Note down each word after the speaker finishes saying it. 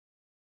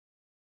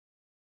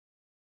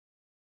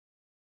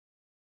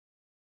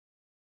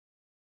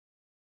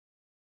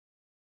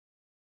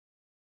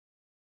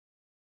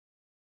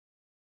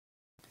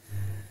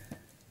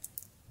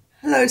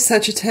Hello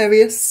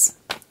Sagittarius,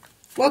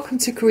 welcome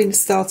to Karina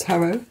Star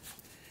Tarot.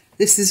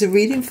 This is a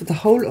reading for the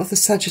whole of the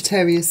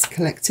Sagittarius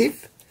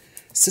collective,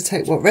 so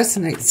take what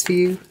resonates for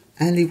you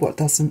and leave what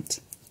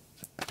doesn't.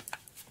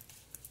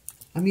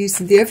 I'm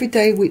using the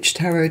Everyday Witch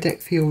Tarot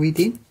deck for your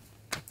reading.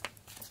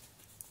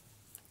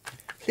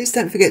 Please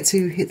don't forget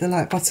to hit the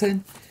like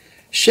button,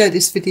 share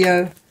this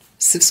video,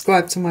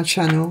 subscribe to my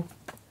channel,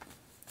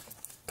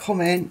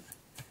 comment,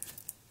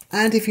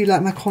 and if you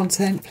like my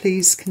content,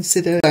 please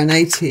consider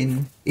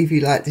donating if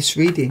you like this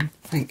reading.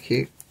 Thank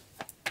you.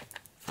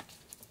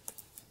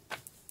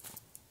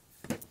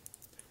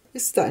 We're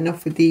starting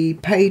off with the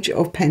Page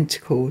of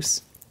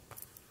Pentacles,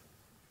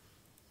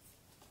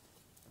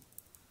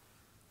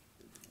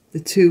 the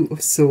Two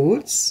of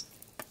Swords,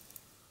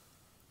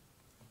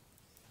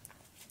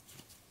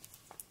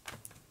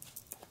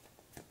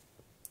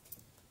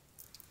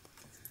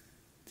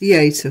 the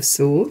Eight of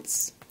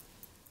Swords,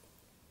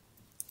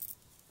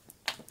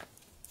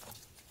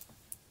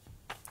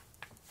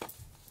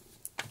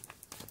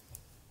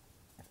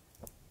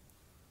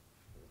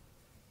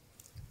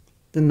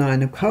 the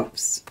Nine of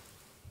Cups,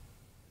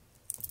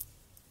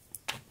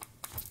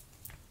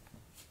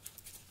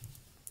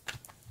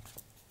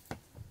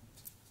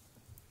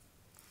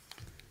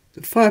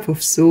 the Five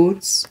of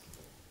Swords,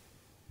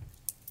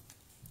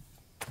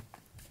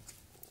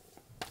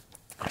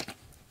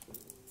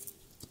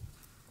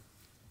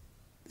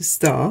 the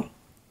Star,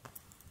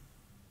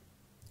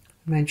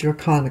 Major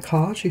Arcana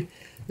card.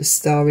 The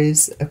Star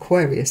is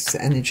Aquarius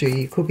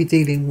energy. You could be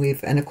dealing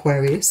with an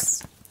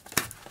Aquarius.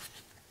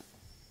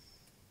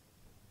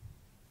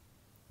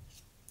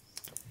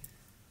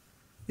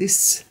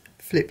 This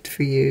flipped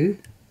for you,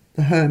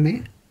 the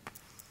Hermit.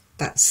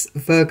 That's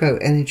Virgo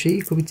energy.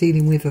 You could be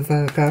dealing with a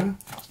Virgo.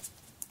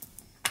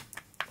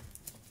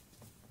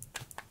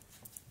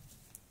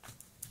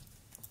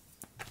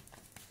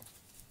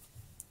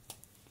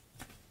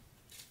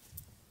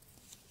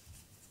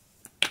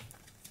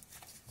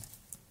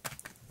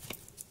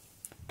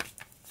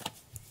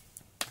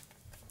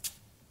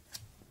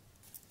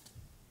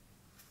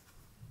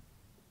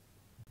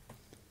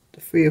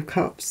 The Three of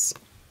Cups.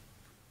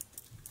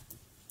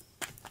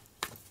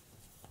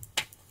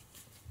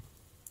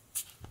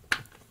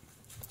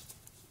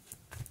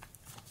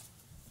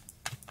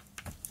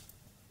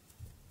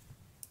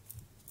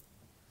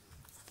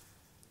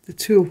 The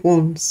Two of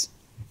Wands.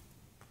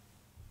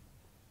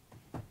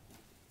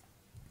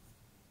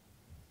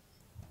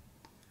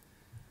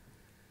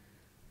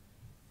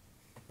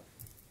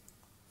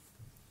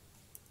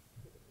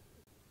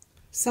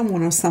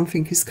 Someone or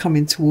something is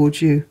coming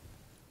towards you.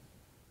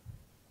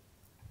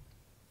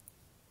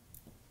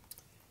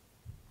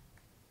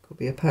 Could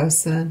be a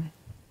person,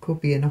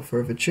 could be an offer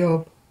of a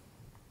job.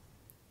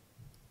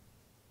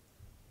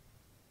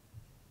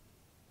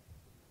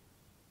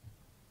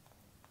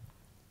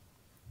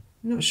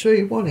 I'm not sure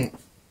you want it.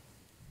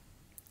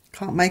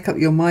 Can't make up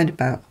your mind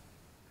about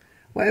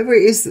whatever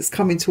it is that's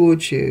coming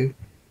towards you.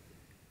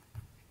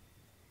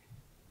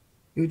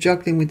 You're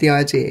juggling with the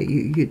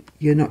idea.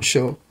 You're not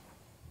sure.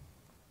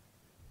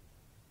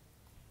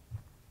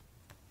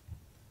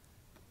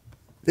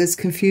 There's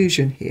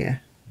confusion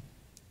here.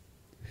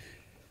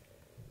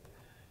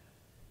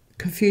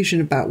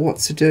 Confusion about what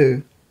to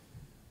do.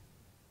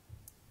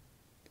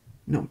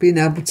 Not being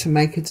able to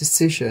make a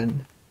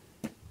decision.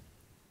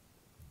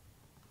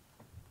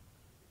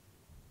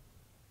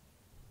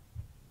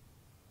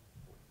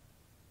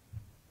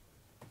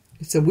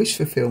 It's a wish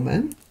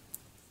fulfillment.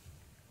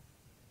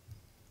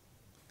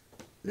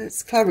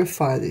 Let's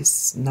clarify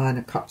this Nine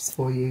of Cups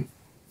for you.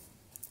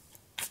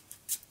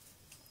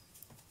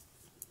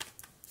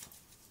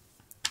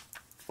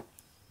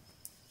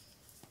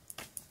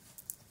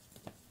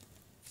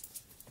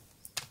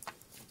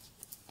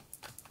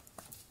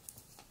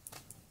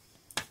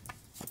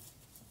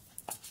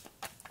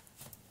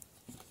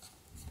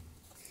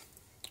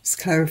 It's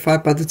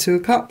clarified by the Two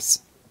of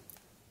Cups.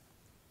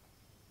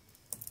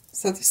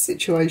 So this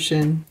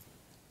situation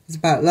is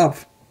about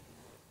love.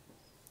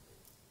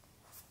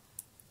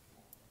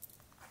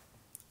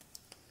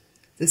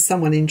 There's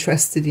someone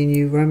interested in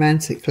you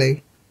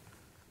romantically.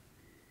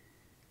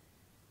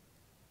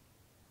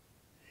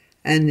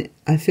 And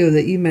I feel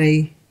that you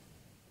may,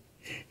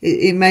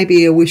 it may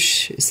be a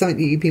wish, something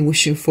that you've been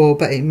wishing for,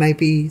 but it may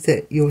be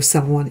that you're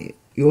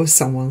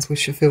someone's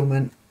wish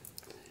fulfillment.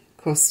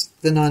 Of course,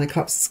 the Nine of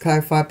Cups is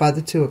clarified by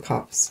the Two of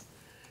Cups.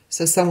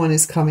 So someone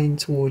is coming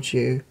towards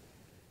you.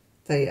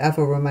 They have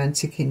a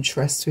romantic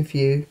interest with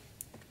you.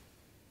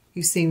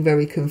 You seem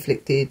very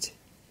conflicted.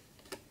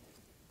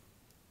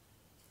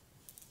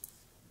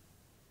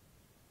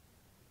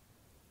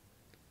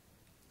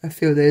 I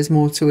feel there's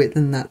more to it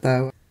than that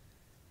though.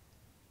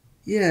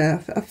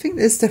 Yeah, I think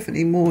there's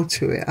definitely more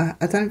to it. I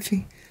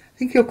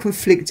think you're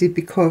conflicted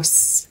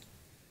because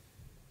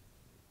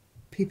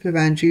people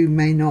around you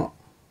may not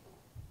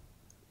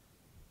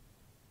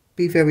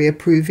be very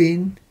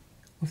approving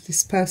of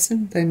this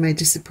person. They may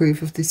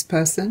disapprove of this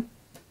person.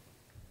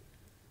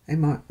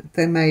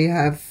 They may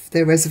have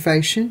their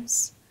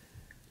reservations.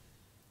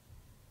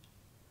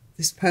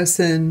 This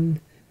person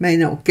may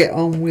not get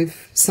on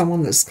with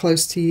someone that's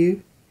close to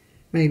you,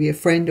 maybe a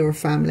friend or a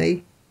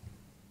family,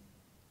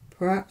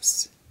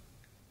 perhaps.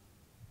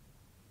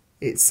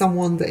 It's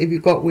someone that if you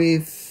got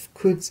with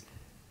could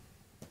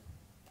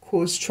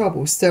cause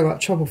trouble, stir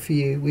up trouble for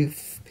you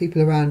with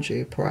people around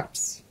you,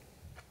 perhaps.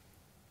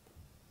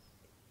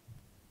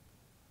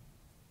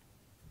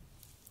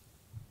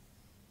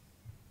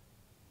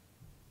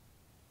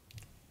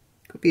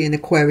 Could be an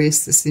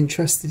Aquarius that's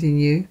interested in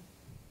you.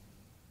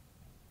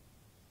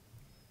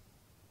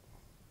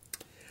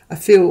 I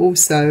feel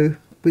also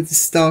with the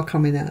star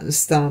coming out, the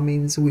star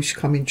means a wish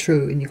coming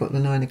true, and you've got the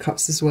Nine of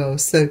Cups as well.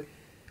 So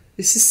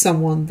this is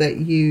someone that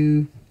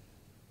you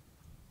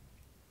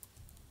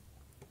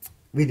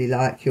really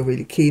like, you're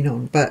really keen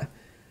on, but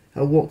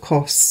at what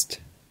cost?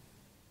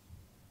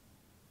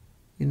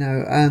 You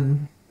know,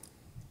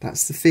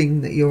 that's the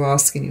thing that you're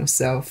asking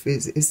yourself,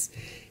 is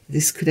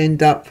this could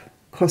end up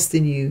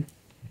costing you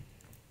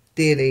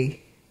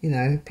dearly, you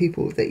know,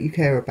 people that you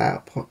care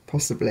about,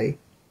 possibly.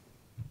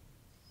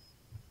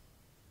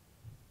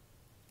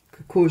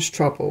 Could cause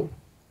trouble.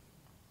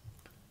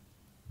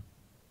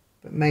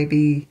 But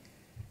maybe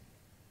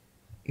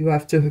you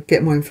have to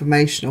get more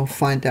information or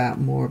find out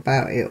more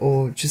about it,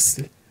 or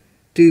just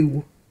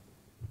live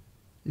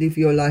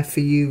your life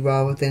for you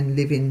rather than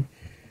living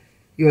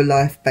your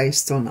life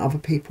based on other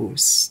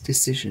people's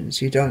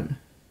decisions. You don't,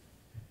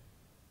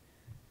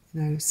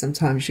 you know,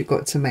 sometimes you've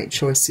got to make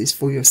choices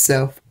for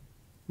yourself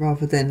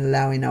rather than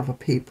allowing other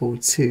people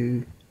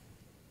to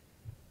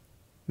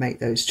make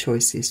those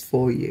choices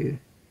for you.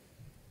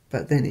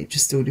 But then it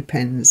just all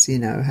depends, you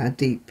know, how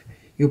deep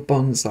your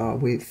bonds are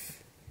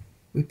with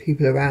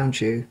people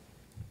around you.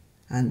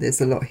 And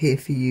there's a lot here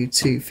for you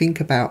to think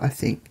about, I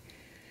think,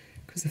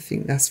 because I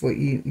think that's what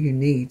you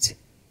need.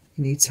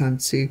 You need time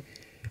to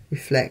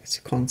reflect,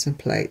 to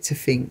contemplate, to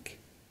think.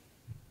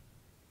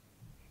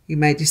 You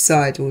may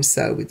decide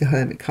also with the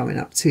Hermit coming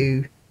up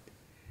to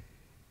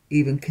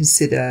even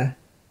consider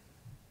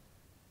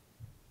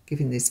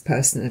giving this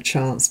person a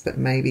chance, but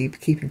maybe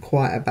keeping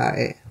quiet about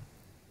it.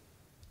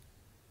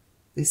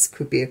 This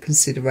could be a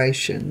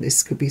consideration.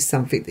 This could be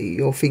something that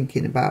you're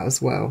thinking about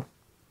as well.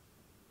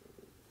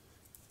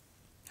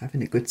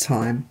 Having a good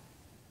time.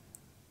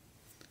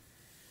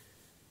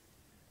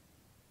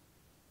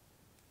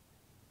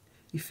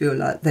 You feel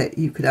like that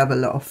you could have a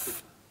lot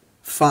of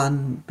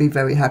fun, be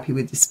very happy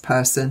with this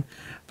person,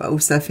 but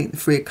also I think the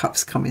Three of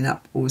Cups coming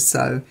up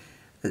also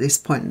at this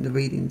point in the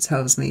reading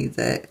tells me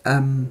that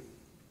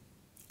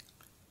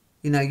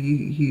you know,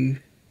 you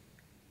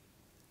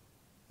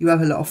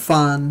have a lot of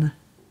fun,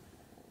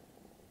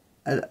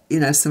 you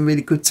know, some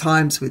really good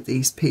times with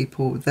these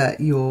people that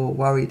you're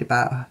worried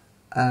about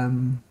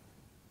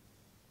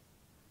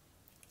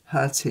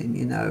hurting,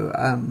 you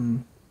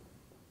know,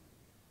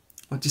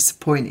 or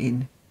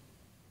disappointing.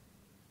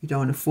 You don't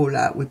want to fall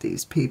out with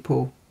these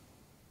people.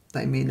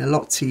 They mean a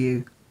lot to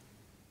you.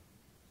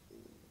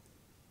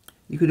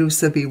 You could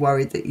also be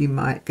worried that you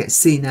might get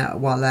seen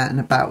out while out and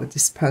about with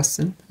this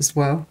person as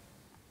well.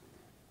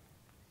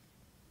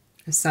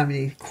 There's so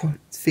many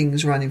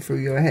things running through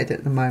your head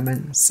at the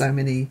moment. So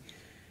many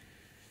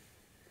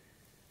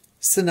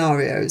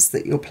scenarios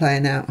that you're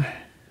playing out.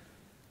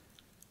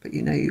 But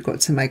you know, you've got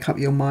to make up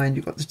your mind.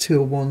 You've got the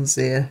Two of Wands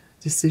here.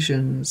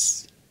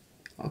 Decisions.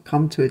 Or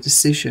come to a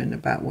decision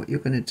about what you're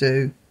going to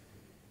do.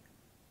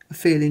 I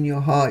feel in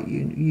your heart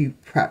you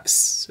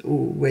perhaps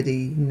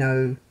already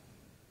know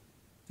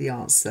the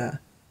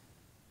answer.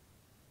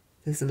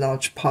 There's a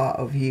large part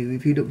of you,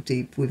 if you look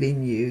deep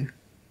within you,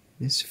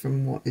 this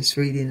from what this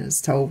reading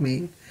has told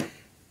me,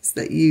 is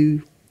that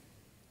you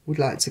would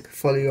like to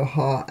follow your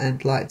heart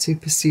and like to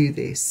pursue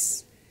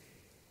this.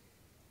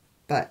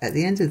 But at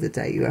the end of the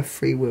day, you have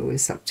free will.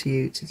 It's up to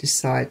you to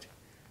decide,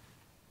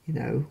 you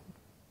know,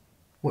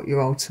 what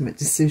your ultimate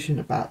decision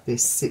about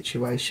this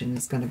situation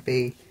is going to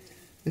be.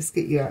 Let's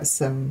get you out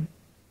some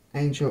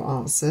angel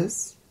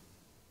answers.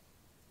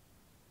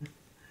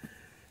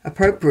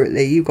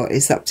 Appropriately, you've got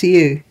it's up to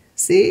you.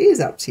 See, it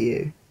is up to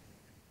you.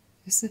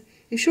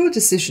 It's your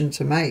decision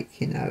to make,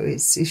 you know.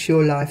 It's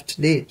your life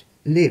to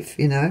live,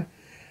 you know.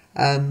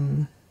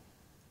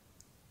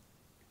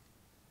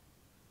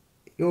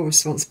 You're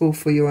responsible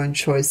for your own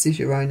choices,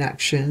 your own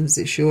actions.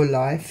 It's your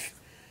life.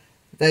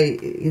 They,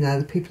 you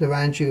know, the people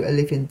around you are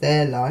living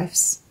their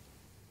lives,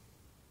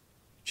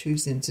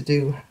 choosing to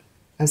do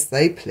as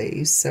they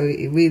please. So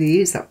it really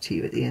is up to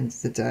you at the end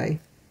of the day.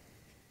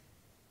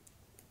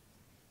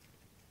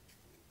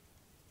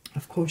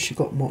 Of course, you've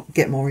got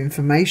get more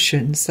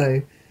information,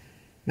 so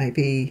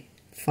maybe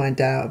find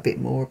out a bit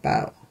more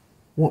about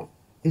what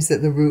is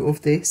at the root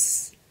of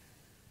this,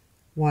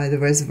 why the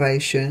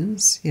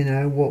reservations, you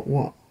know,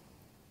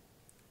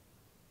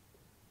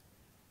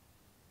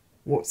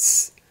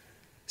 what's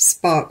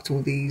sparked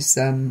all these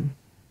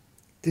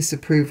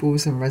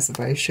disapprovals and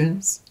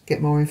reservations.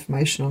 Get more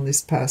information on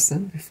this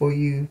person before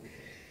you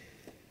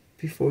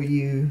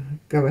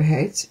go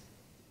ahead.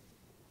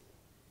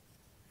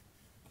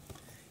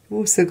 You've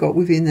also got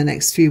within the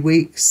next few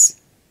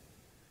weeks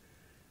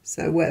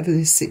So whatever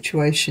this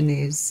situation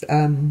is,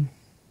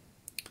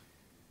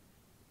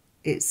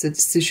 it's a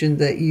decision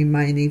that you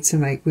may need to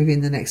make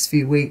within the next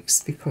few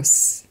weeks,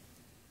 because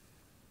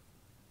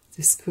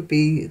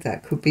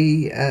that could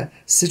be a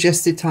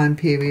suggested time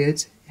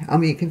period. I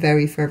mean, it can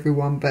vary for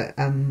everyone, but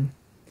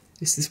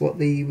this is what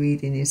the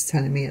reading is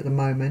telling me at the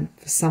moment.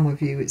 For some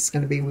of you, it's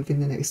going to be within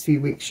the next few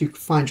weeks. You could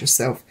find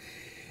yourself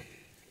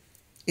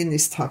in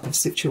this type of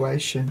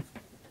situation.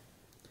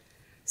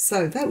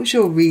 So that was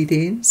your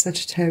reading,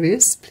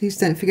 Sagittarius. Please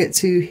don't forget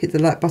to hit the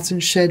like button,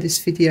 share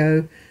this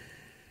video,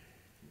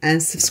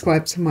 and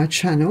subscribe to my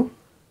channel.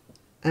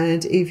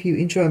 And if you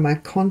enjoy my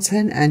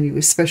content and you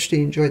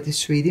especially enjoyed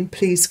this reading,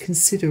 please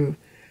consider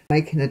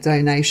making a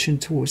donation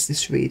towards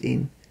this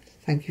reading.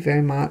 Thank you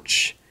very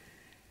much.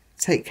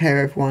 Take care,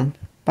 everyone.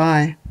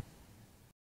 Bye.